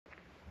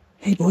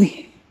Hey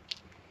boy,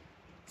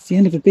 it's the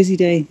end of a busy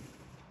day.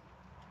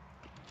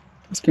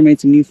 Oscar made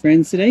some new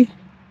friends today,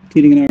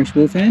 including an Irish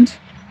wolfhound.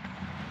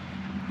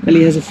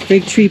 Ellie has a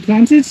fig tree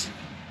planted.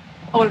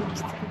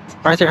 Almost.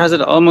 Arthur has it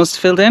almost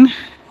filled in.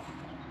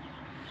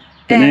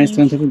 But now it's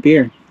time to have a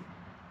beer.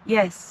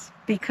 Yes,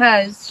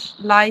 because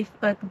life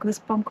at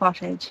Goosebump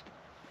Cottage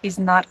is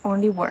not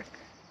only work,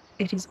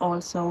 it is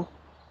also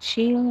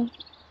chill,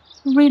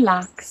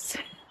 relax,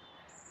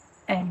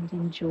 and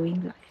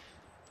enjoying life.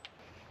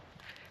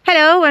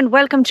 Hello and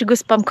welcome to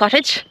Goosebump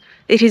Cottage.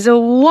 It is a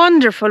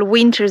wonderful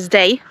winter's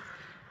day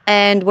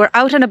and we're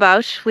out and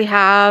about. We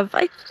have,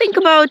 I think,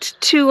 about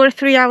 2 or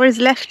 3 hours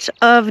left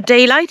of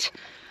daylight.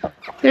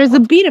 There's a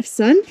bit of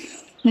sun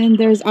and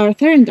there's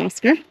Arthur and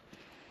Oscar.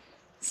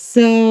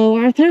 So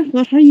Arthur,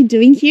 what are you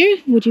doing here?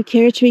 Would you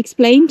care to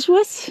explain to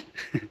us?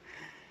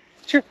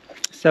 Sure.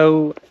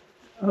 So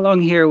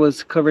along here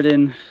was covered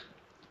in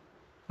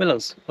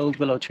willows, old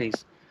willow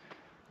trees,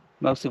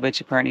 most of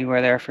which apparently were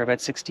there for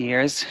about 60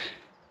 years.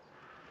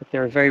 But they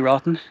were very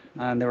rotten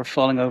and they were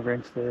falling over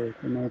into the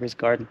neighbour's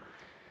garden.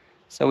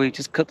 So we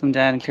just cut them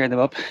down and cleared them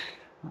up.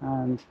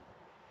 And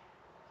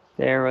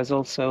there was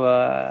also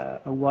a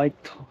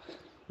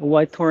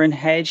whitethorn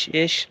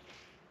hedge-ish,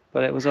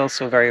 but it was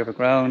also very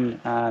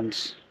overgrown and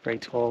very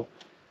tall.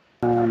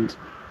 And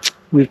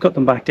we've cut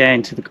them back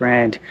down to the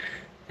ground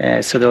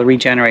so they'll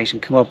regenerate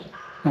and come up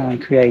and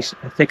create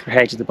a thicker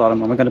hedge at the bottom.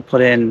 And we're going to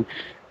put in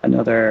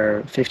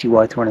another 50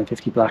 whitethorn and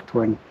 50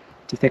 blackthorn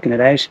to thicken it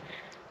out.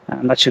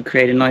 And that should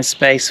create a nice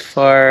space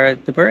for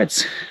the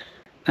birds.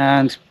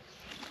 And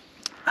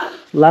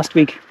last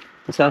week,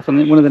 myself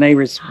and one of the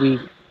neighbours, we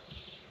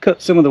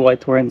cut some of the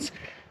whitethorns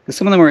because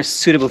some of them are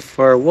suitable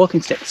for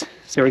walking sticks.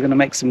 So we're going to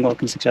make some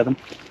walking sticks out of them.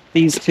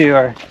 These two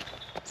are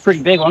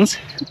pretty big ones,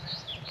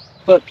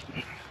 but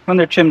when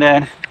they're trimmed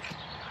down,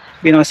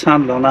 be a nice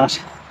handle on that.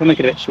 We'll make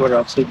it a bit shorter,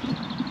 obviously.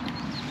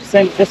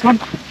 Same with this one.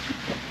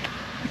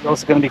 It's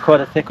also going to be quite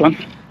a thick one,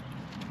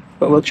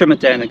 but we'll trim it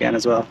down again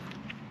as well.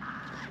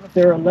 But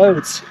there are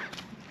loads,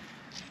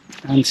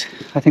 and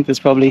I think there's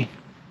probably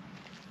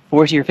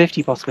 40 or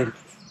 50 possibly.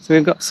 So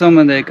we've got some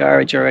in the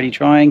garage already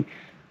drying.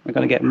 We're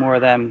going to get more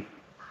of them,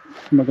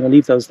 and we're going to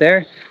leave those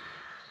there.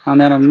 And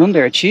then on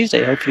Monday or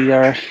Tuesday, hopefully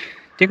our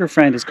digger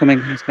friend is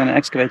coming. He's going to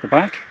excavate the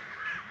back,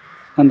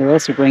 and they're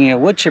also bringing a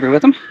wood chipper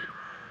with them.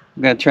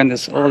 We're going to turn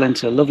this all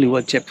into a lovely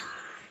wood chip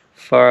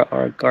for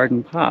our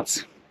garden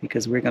paths,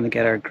 because we're going to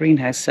get our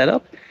greenhouse set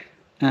up,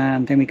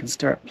 and then we can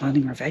start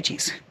planting our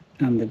veggies,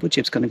 and the wood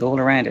chip's going to go all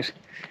around it.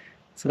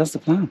 So that's the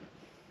plan.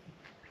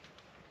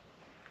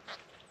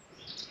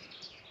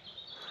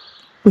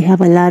 We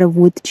have a lot of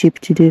wood chip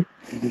to do.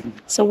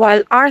 So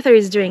while Arthur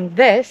is doing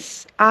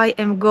this, I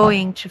am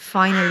going to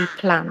finally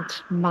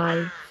plant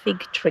my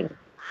fig tree.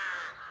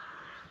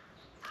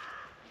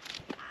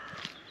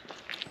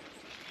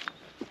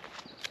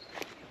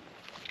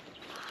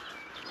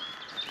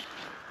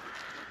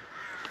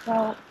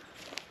 So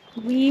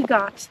we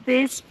got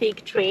this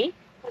fig tree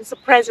as a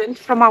present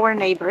from our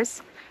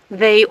neighbors.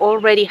 They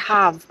already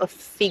have a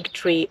fig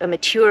tree, a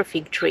mature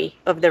fig tree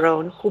of their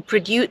own,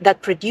 that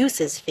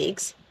produces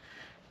figs.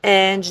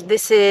 And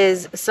this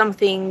is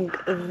something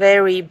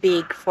very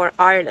big for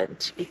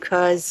Ireland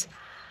because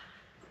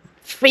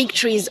fig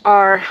trees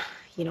are,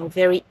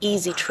 very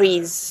easy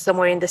trees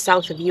somewhere in the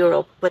south of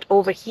Europe. But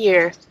over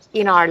here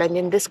in Ireland,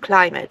 in this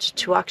climate,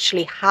 to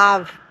actually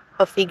have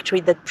a fig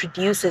tree that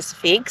produces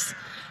figs,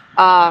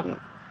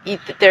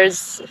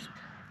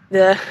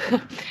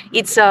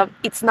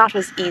 it's not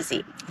as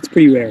easy. It's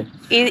pretty rare.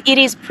 It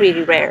is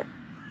pretty rare.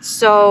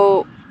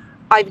 So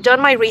I've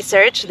done my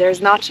research. There's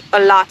not a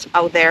lot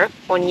out there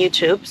on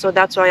YouTube, so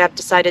that's why I've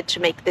decided to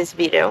make this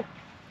video.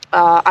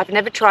 I've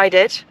never tried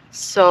it,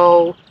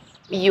 so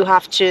you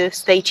have to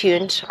stay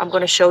tuned. I'm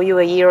going to show you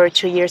a year or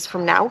 2 years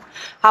from now.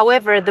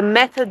 However, the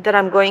method that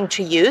I'm going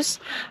to use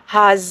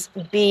has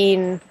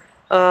been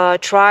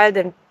tried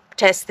and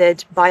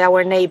tested by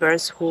our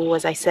neighbors who,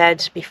 as I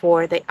said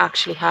before, they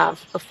actually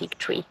have a fig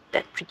tree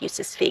that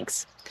produces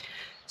figs.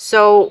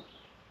 So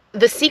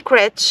the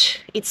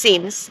secret, it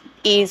seems,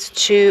 is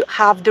to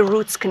have the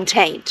roots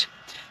contained.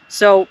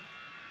 So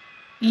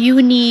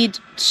you need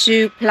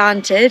to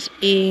plant it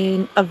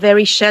in a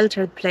very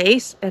sheltered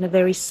place and a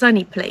very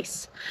sunny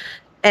place.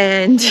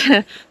 And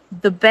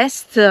the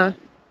best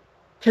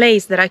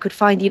place that I could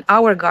find in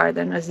our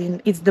garden, as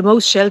in it's the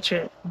most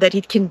sheltered that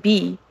it can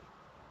be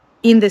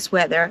in this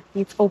weather,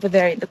 it's over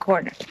there in the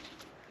corner.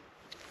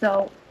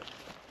 So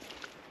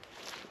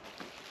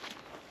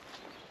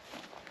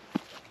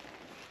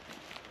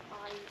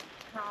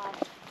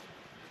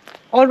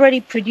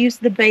already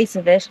produced the base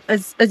of it.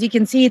 As you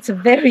can see, it's a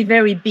very,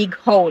 very big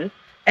hole,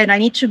 and I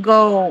need to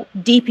go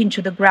deep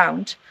into the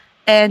ground.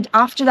 And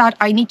after that,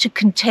 I need to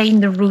contain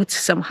the roots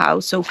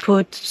somehow. So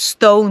put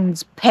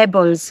stones,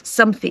 pebbles,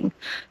 something,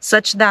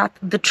 such that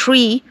the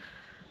tree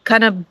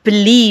kind of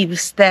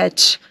believes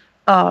that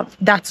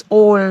that's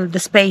all the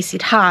space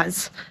it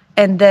has.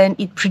 And then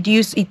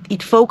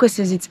it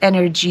focuses its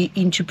energy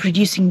into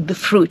producing the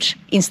fruit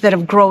instead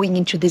of growing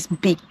into this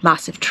big,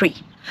 massive tree.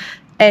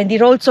 and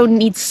it also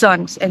needs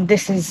sun, and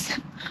this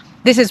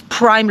is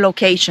prime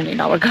location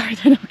in our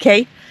garden.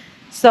 Okay,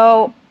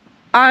 so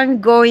I'm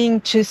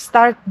going to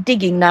start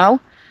digging now,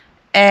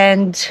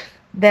 and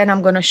then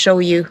I'm gonna show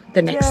you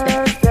the next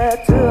step. Just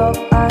the two of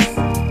us.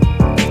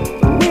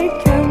 We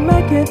can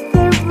make it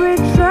if we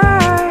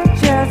try.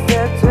 Just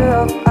the two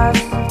of us.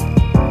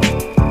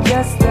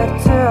 Just the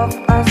two of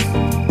us.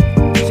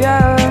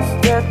 Just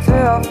the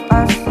two of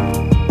us.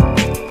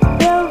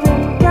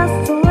 Building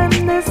castle in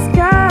the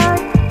sky.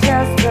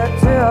 Just the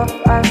two of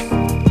us.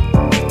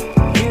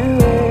 You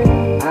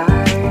and I.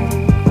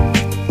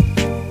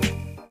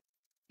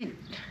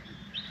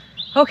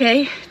 Okay,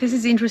 this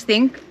is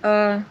interesting.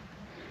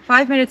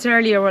 5 minutes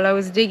earlier, while I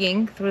was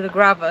digging through the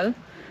gravel,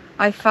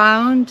 I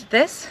found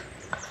this,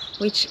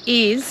 which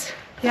is,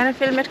 you wanna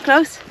film it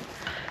close?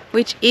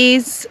 Which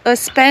is a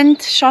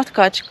spent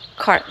shotgun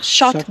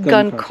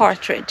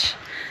cartridge.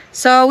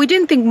 So we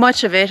didn't think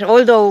much of it,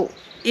 although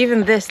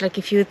even this, like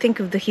if you think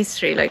of the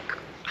history, like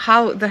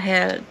how the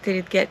hell did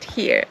it get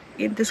here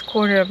in this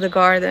corner of the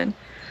garden,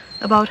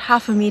 about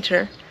half a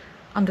meter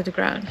under the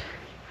ground?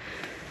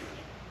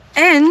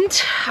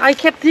 And I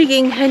kept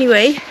digging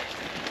anyway.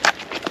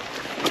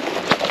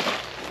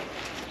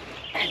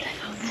 And I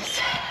found this.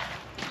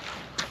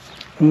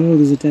 Oh,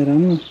 there's a dead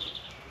animal.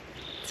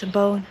 It's a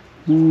bone.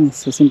 Oh,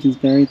 so something's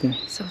buried there.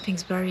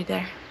 Something's buried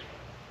there.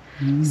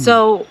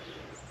 So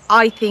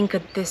I think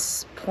at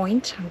this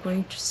point I'm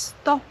going to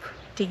stop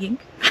digging.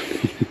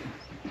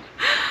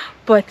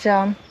 But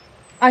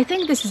I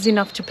think this is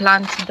enough to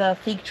plant the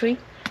fig tree.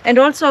 And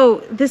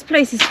also this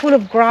place is full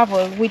of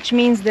gravel, which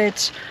means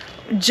that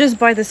just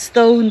by the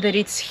stone that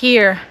it's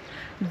here,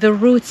 the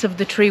roots of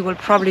the tree will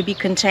probably be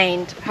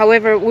contained.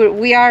 However,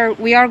 we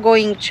are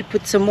going to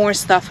put some more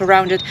stuff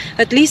around it,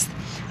 at least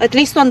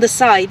on the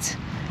sides.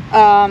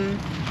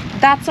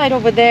 That side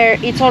over there,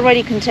 it's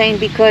already contained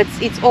because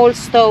it's all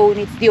stone,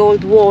 it's the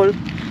old wall.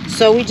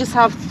 So we just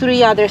have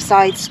 3 other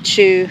sides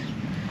to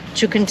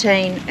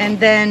contain, and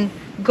then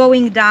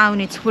going down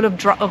it's full of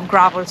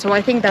gravel. So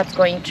I think that's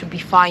going to be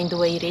fine the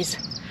way it is.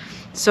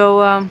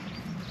 So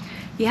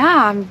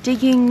yeah, I'm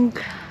digging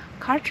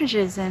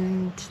cartridges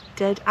and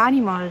dead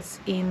animals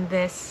in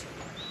this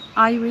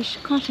Irish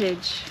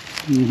cottage.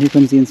 And here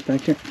comes the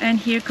inspector. And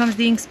here comes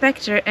the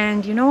inspector,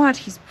 and you know what?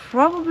 He's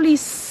probably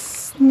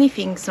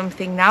sniffing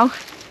something now.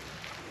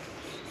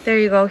 There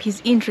you go,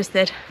 he's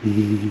interested.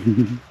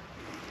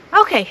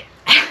 Okay.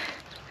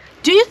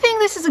 Do you think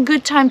this is a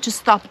good time to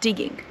stop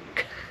digging?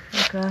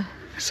 Okay.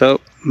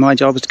 So my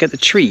job is to get the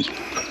tree,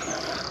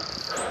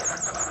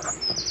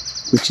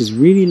 which is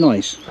really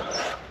light.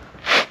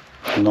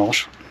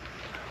 Not.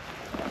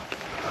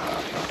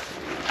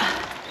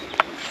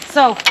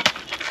 So,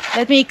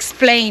 let me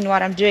explain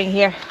what I'm doing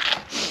here.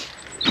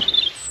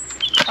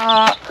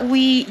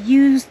 We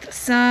used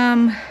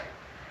some...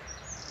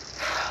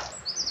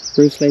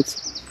 Roof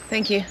slates.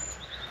 Thank you.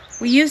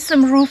 We used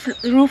some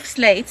roof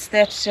slates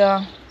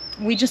that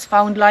we just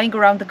found lying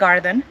around the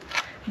garden.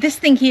 This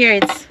thing here,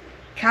 it's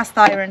cast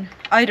iron.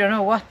 I don't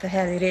know what the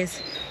hell it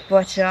is,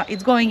 but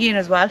it's going in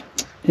as well.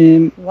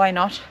 Why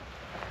not?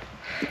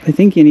 I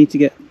think you need to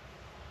get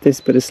this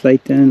bit of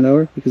slate down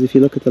lower, because if you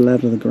look at the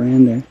level of the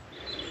ground there,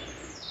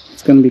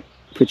 it's going to be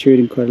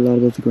protruding quite a lot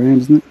above the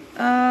ground, isn't it?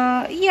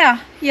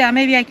 Yeah,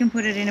 maybe I can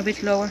put it in a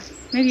bit lower.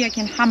 Maybe I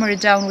can hammer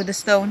it down with a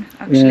stone,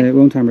 actually. Yeah, it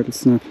won't hammer, it'll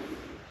snap.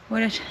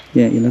 Would it?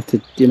 Yeah, you'll have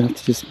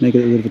to just make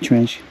it a bit of a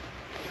trench.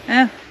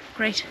 Oh,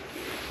 great.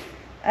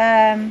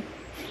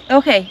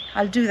 Okay,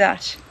 I'll do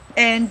that.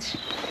 And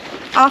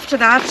after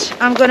that,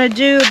 I'm gonna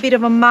do a bit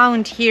of a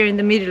mound here in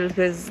the middle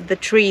because the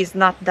tree is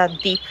not that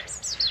deep.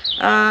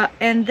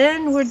 And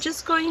then we're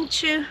just going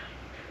to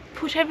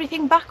put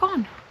everything back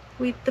on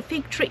with the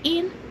fig tree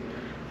in,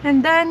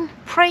 and then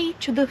pray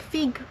to the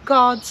fig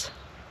gods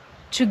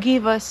to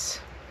give us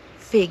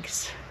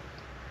figs,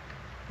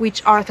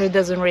 which Arthur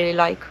doesn't really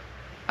like.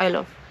 I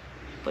love,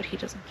 but he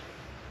doesn't.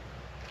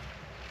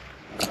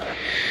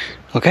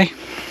 Okay.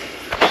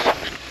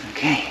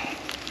 Okay.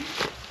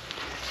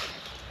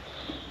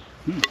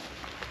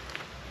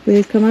 Will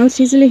it come out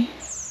easily?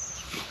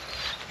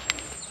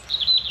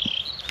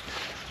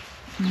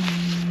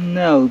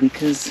 No,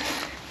 because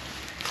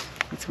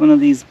it's one of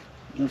these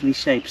lovely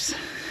shapes,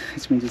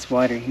 which means it's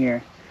wider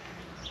here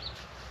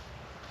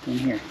than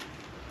here.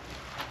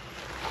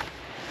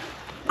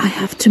 I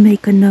have to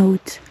make a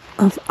note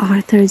of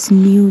Arthur's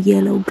new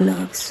yellow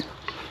gloves.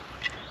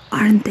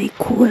 Aren't they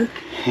cool?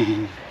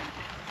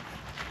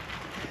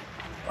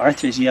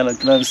 Arthur's yellow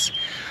gloves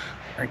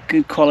are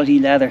good quality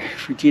leather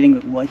for dealing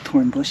with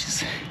whitethorn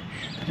bushes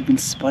that have been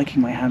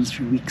spiking my hands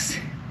for weeks.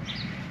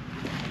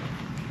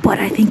 But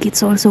I think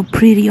it's also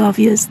pretty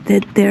obvious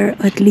that they're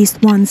at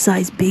least one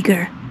size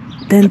bigger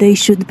than they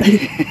should be.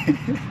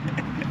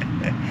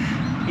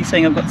 He's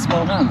saying I've got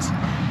small hands.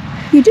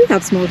 You do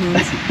have small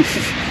hands.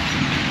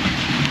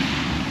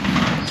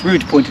 It's rude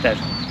to point it out.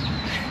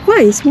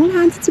 Why? Small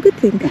hands, it's a good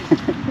thing.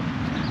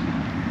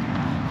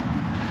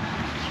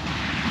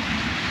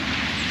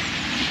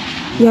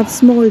 You have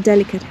small,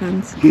 delicate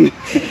hands.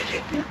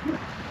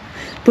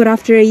 But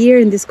after a year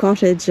in this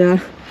cottage,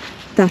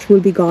 that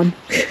will be gone.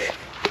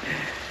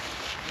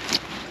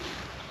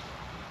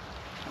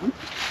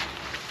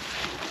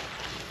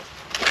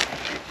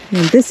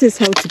 And this is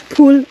how to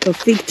pull a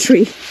fig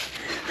tree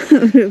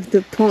out of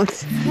the pot.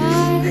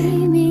 Fly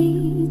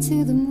me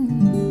to the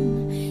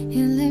moon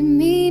and let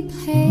me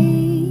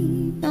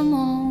play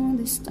among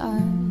the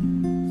stars.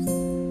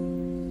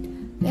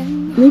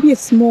 Maybe a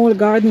small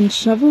garden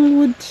shovel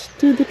would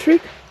do the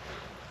trick.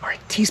 Or a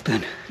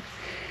teaspoon.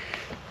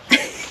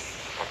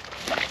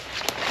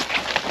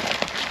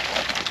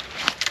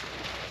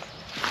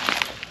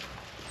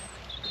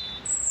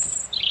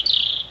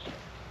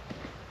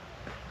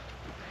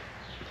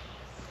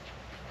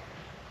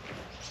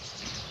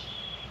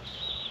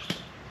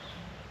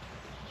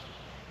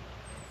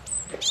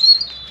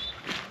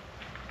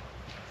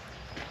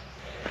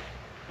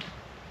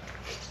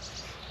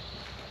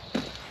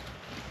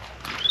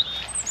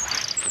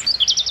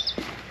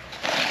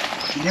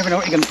 You never know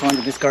what you're going to find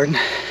in this garden.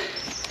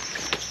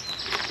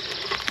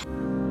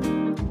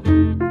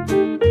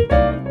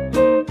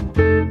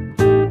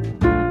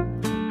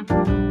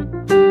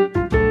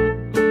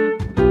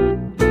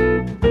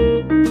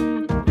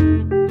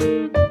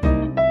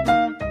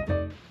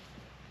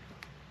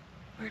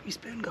 Where'd my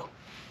spoon go?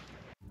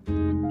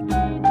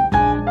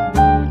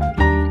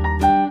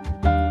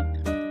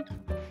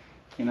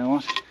 You know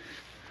what?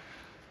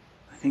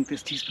 I think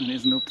this teaspoon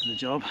isn't up to the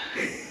job.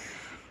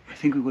 I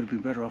think we would have been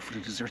better off with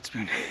a dessert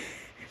spoon.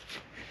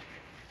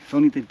 If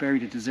only they'd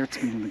buried a dessert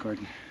spoon in the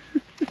garden.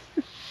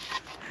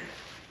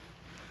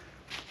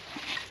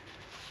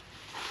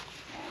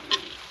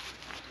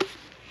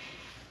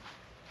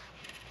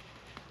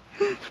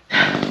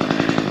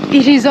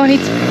 It is on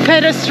its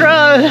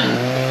pedestal.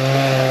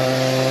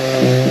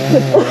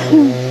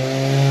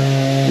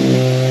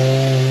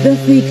 The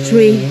fig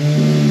tree,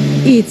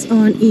 it's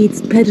on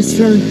its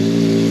pedestal.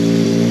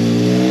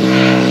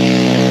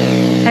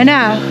 And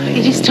now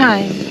it is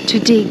time to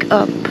dig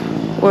up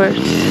or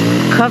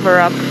cover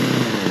up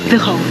the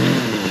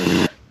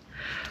hole.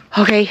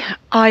 Okay,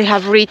 I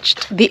have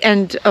reached the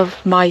end of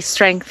my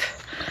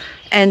strength,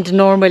 and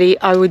normally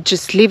I would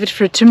just leave it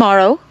for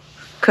tomorrow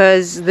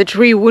because the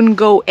tree wouldn't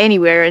go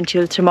anywhere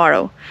until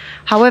tomorrow.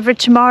 However,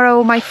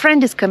 tomorrow my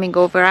friend is coming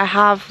over. I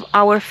have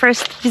our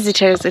first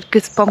visitors at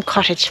Goosebump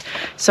Cottage,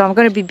 so I'm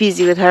going to be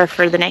busy with her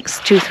for the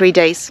next 2-3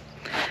 days.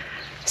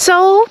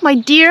 So my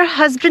dear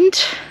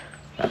husband,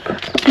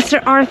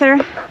 Mr. Arthur,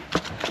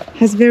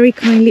 has very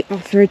kindly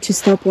offered to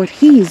stop what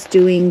he is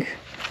doing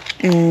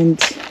and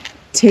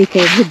take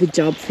over the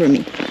job for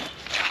me,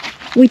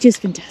 which is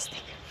fantastic.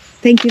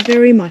 Thank you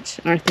very much,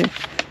 Arthur.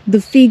 The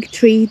fig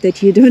tree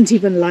that you don't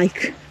even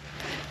like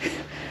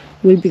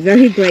will be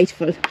very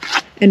grateful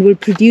and will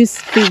produce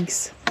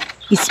figs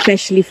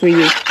especially for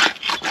you.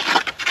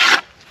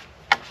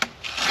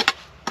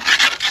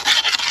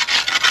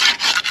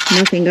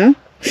 Nothing, huh?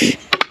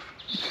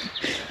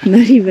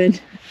 Not even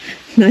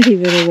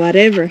a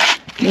whatever.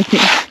 Nothing.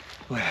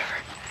 Whatever.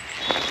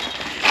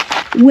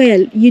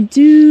 Well, you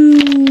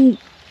do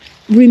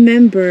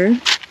remember,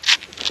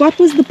 what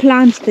was the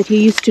plant that you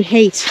used to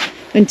hate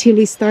until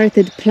we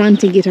started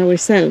planting it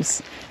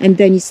ourselves, and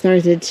then you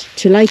started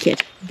to like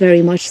it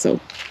very much so?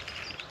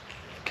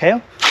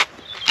 Kale?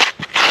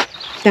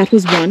 That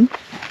was one.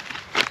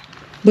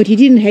 But you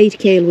didn't hate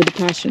kale with a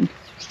passion.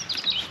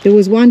 There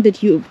was one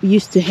that you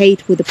used to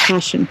hate with a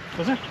passion.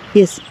 Was it?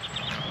 Yes.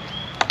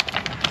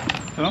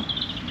 Oh.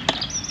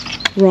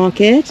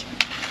 Rocket.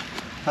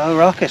 Oh,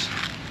 rocket.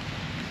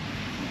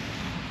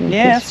 Rocket.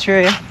 Yeah, that's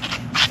true, yeah.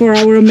 For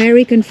our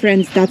American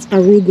friends, that's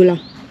arugula.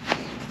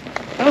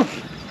 Oh.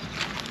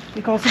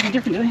 They call something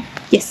different, do they?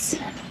 Yes.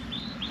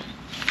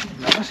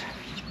 Love it.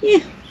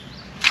 Yeah.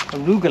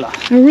 Arugula.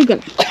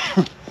 Arugula.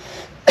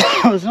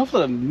 There's an awful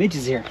lot of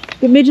midges here.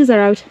 The midges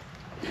are out.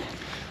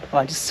 Oh,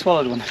 I just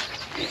swallowed one.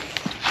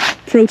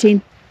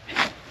 Protein.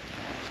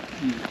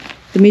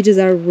 The midges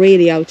are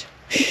really out.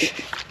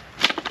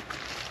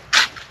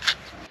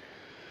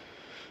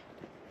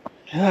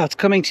 Yeah, it's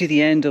coming to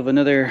the end of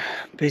another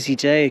busy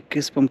day at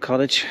Goosebump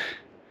Cottage.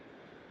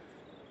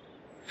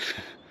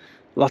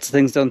 Lots of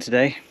things done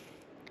today.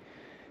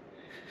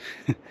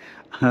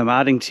 I'm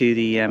adding to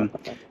the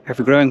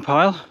ever-growing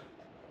pile.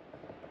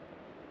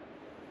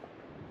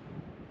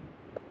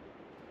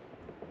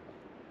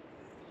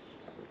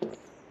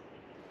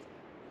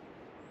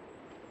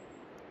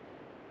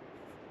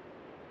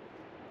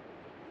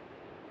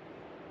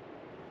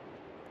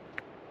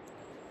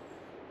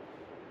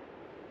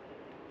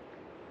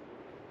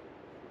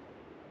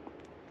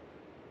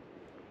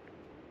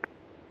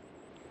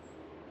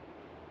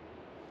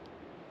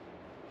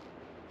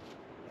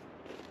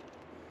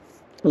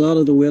 A lot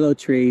of the willow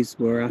trees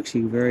were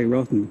actually very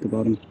rotten at the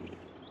bottom,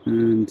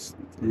 and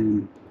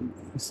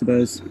I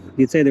suppose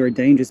you'd say they were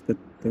dangerous, but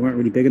they weren't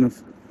really big enough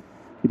to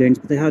be dangerous.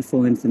 But they had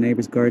fallen into the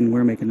neighbour's garden,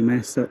 were making a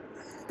mess, so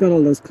got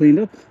all those cleaned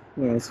up,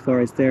 well, as far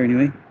as there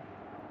anyway.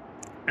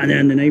 And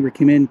then the neighbour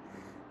came in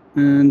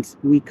and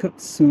we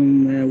cut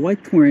some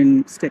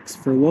whitethorn sticks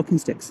for walking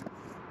sticks.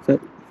 So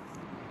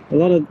a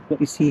lot of what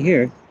you see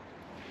here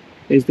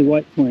is the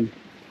whitethorn.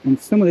 And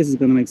some of this is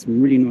going to make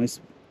some really nice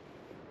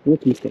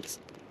walking sticks.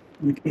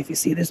 Like if you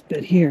see this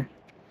bit here,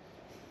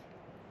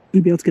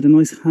 you'll be able to get a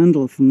nice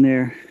handle from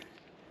there.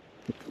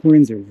 The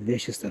thorns are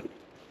vicious though.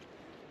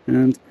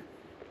 And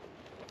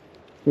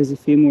there's a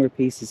few more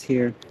pieces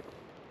here.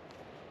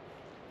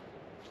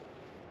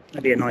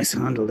 That'd be a nice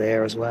handle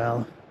there as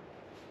well.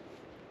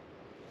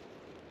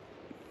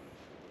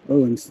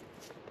 Oh, and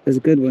there's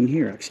a good one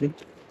here actually.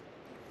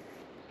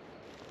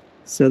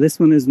 So this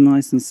one is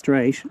nice and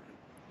straight,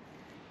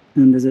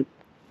 and there's a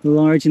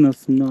large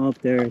enough knob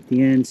there at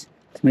the end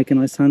to make a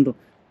nice handle.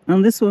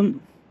 And this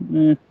one,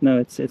 no,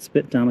 it's a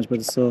bit damaged by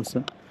the saw,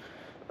 so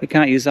we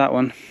can't use that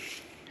one.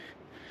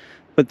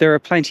 But there are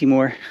plenty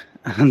more,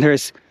 and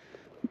there's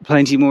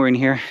plenty more in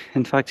here.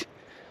 In fact,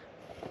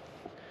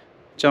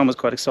 John was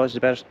quite excited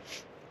about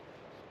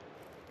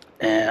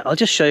it. I'll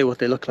just show you what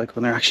they look like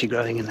when they're actually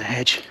growing in the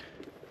hedge.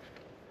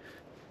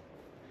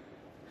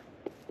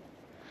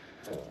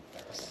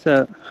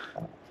 So,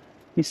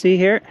 you see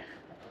here,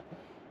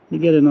 you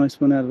get a nice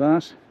one out of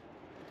that.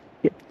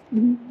 Yep. I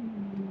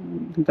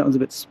think that one's a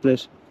bit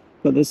split.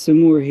 But there's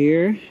some more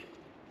here.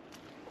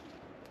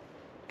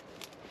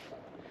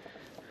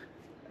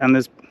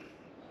 And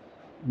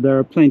there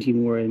are plenty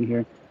more in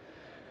here.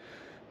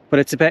 But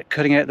it's about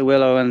cutting out the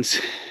willow and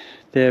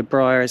the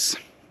briars.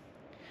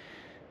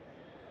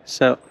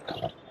 So,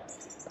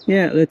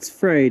 yeah, it's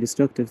very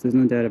destructive, there's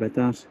no doubt about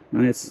that.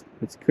 And it's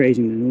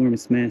creating an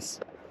enormous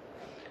mess.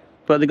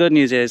 But the good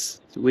news is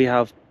we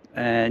have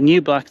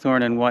new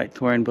blackthorn and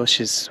whitethorn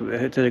bushes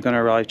that are going to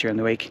arrive during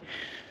the week.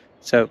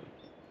 So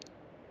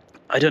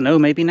I don't know,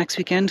 maybe next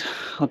weekend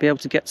I'll be able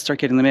to start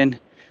getting them in,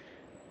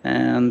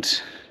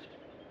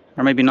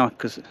 or maybe not,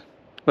 because,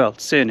 well,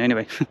 soon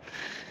anyway.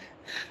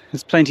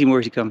 There's plenty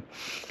more to come.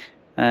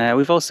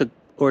 We've also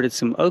ordered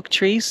some oak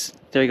trees.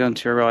 They're going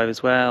to arrive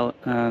as well,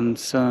 and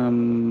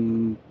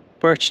some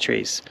birch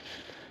trees,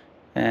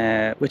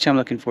 which I'm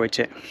looking forward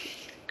to,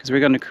 because we're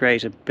going to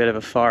create a bit of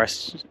a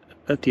forest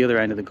at the other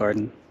end of the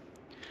garden.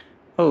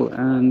 Oh,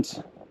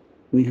 and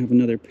we have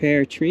another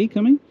pear tree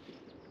coming,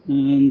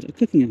 and a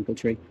cooking apple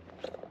tree.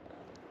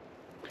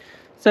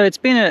 So it's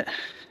been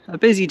a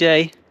busy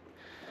day,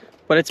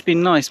 but it's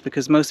been nice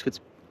because most of it's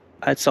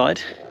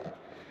outside,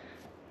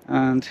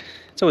 and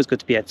it's always good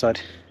to be outside.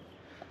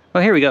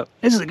 Oh, here we go.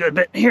 This is a good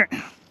bit here.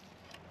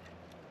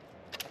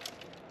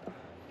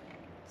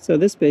 So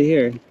this bit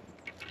here,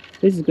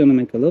 this is going to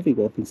make a lovely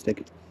walking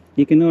stick.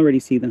 You can already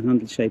see the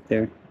handle shape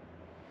there.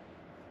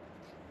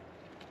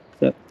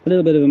 So a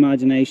little bit of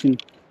imagination,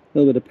 a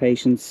little bit of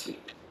patience, and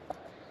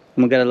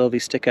we'll get a lovely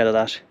stick out of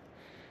that.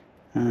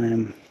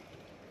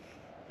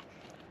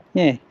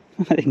 Yeah,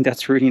 I think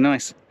that's really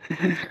nice.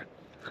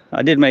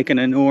 I did make an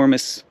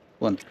enormous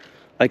one,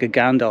 like a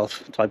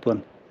Gandalf type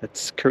one,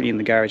 that's currently in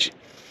the garage.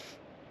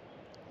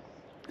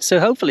 So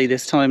hopefully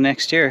this time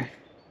next year,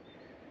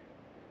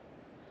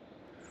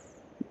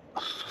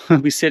 I'll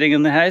be sitting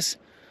in the house.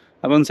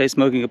 I won't say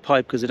smoking a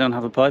pipe because I don't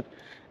have a pipe.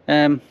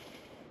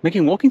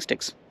 Making walking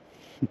sticks.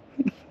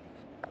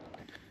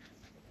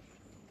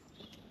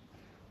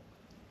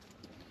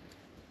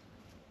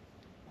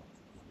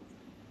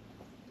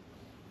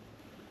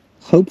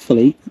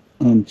 Hopefully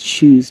on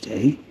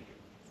Tuesday,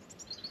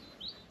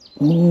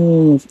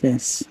 all of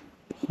this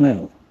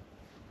pile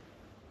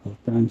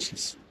of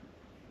branches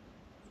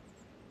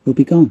will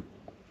be gone.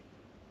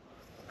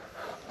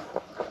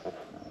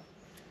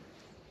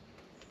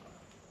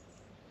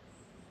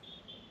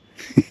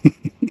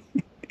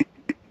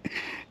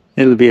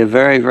 It'll be a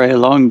very, very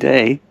long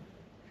day,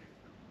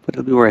 but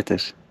it'll be worth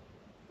it.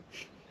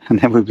 And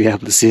then we'll be able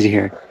to sit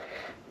here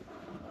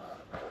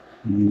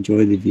and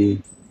enjoy the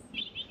view.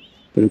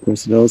 But of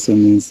course it also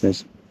means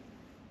that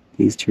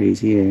these trees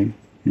here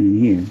and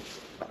here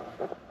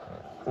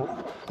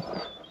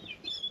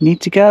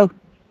need to go.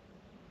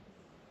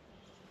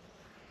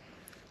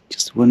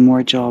 Just one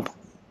more job.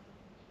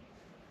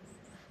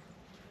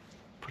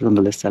 Put it on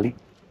the list, Ellie.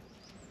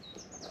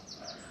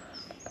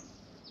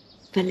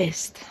 The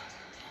list.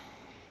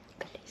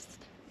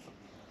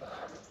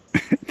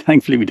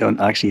 Thankfully we don't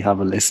actually have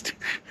a list.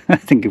 I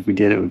think if we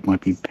did it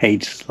might be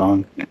pages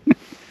long.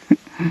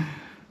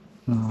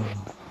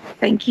 Oh.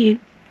 Thank you.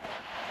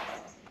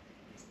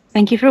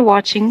 Thank you for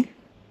watching.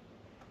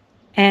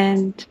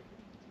 And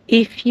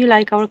if you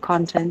like our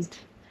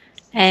content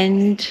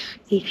and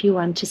if you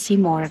want to see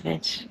more of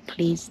it,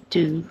 please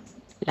do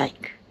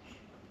like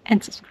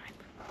and subscribe.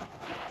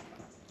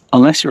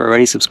 Unless you're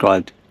already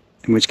subscribed,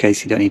 in which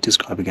case you don't need to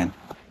subscribe again.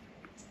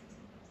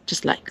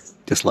 Just like.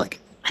 Just like.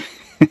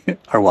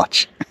 Or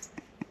watch.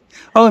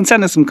 Oh, and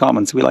send us some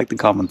comments. We like the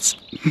comments.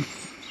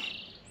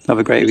 Have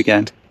a great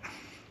weekend.